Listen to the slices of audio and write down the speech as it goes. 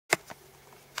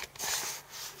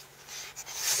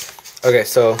Okay,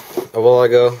 so a while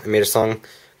ago I made a song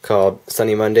called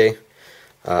Sunny Monday.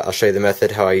 I'll show you the method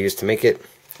how I used to make it.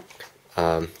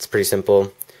 It's pretty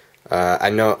simple. I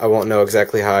won't know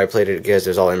exactly how I played it because it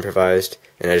was all improvised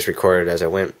and I just recorded as I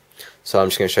went. So I'm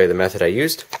just going to show you the method I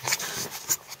used.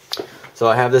 So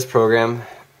I have this program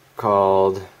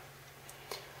called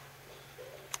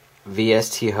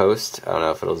VSTHost. I don't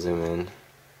know if it'll zoom in.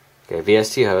 Okay,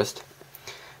 VSTHost.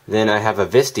 Then I have a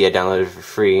VST I downloaded for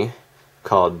free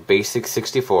called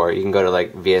Basic64. You can go to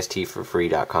like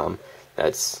VSTforfree.com.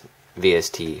 That's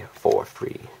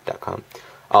VSTforfree.com.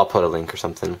 I'll put a link or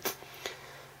something.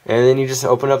 And then you just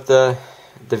open up the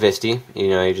VST. You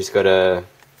know, you just go to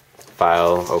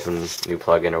File, Open New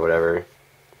Plugin or whatever,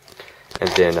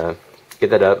 and then get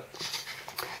that up.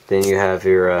 Then you have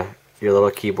your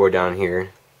little keyboard down here.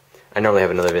 I normally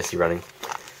have another VST running,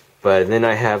 but then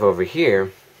I have over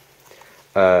here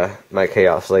my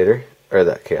Kaoss later, or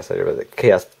the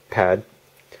Kaoss pad.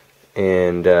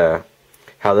 And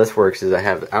how this works is I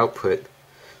have the output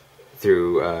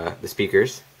through the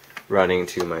speakers running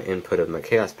to my input of my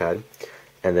Kaoss pad,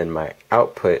 and then my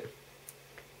output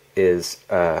is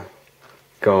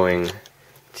going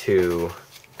to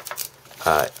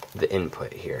the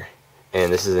input here.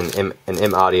 And this is an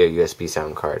M audio USB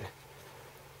sound card.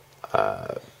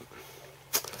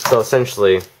 So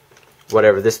essentially,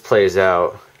 whatever this plays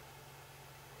out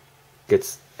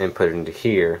gets input into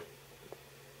here,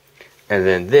 and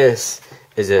then this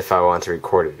is if I want to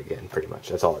record it again. Pretty much,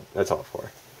 that's all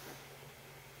for.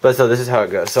 But so this is how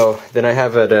it goes. So then I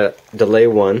have a delay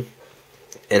 1,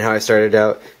 and how I started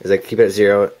out is I keep it at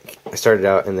 0. I started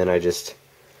out and then I just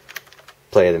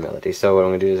play the melody. So what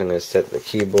I'm going to do is I'm going to set the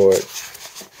keyboard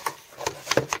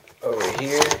over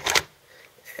here,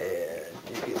 and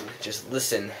you can just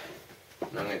listen.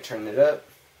 And I'm going to turn it up.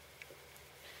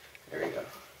 There we go.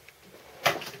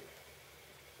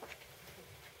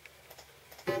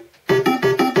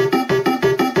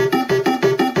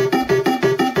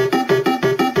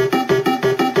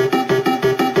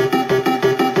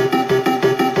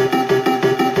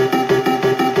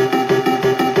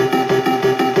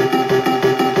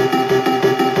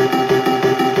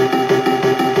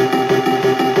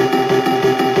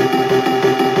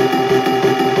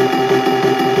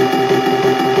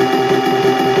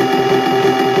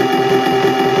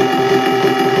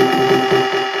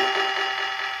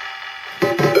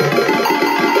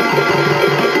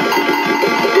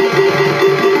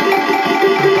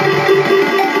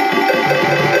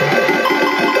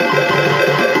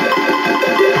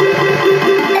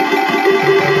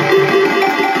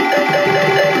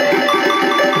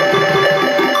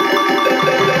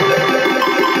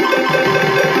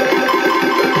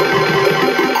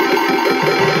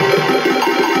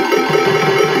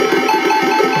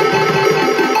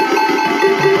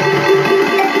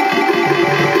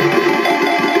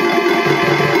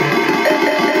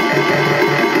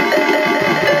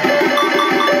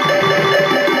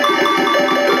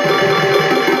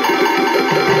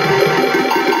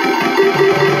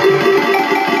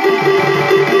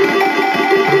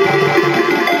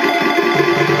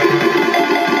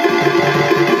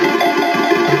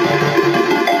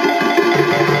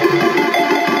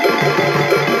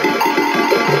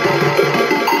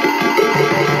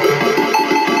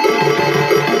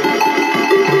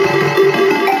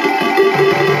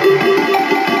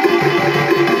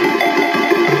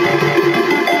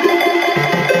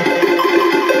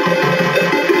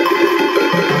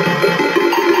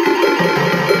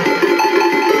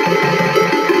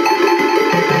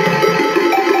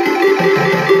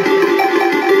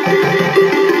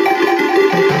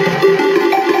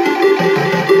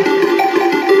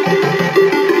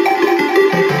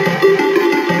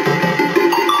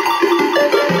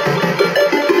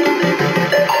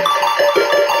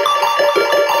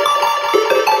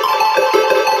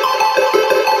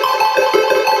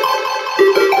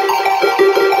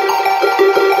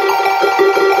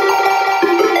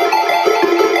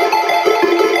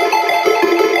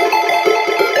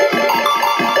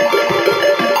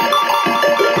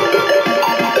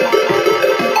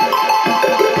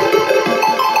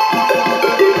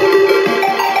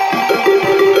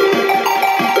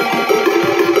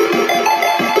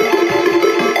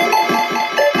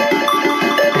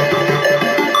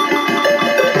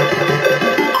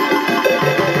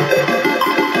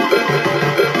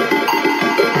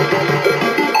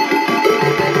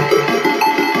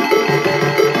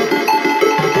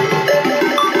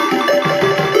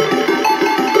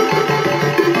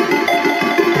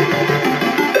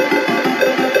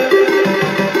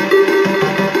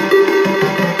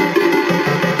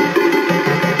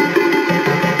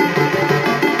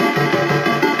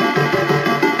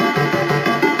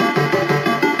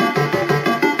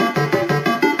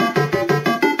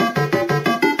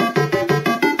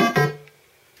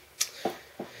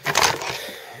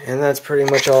 And that's pretty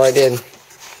much all I did.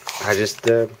 I just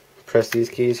press these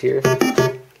keys here,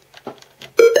 and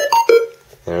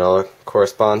it all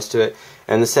corresponds to it.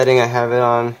 And the setting I have it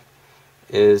on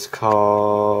is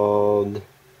called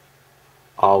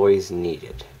Always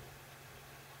Needed.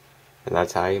 And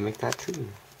that's how you make that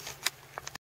tune.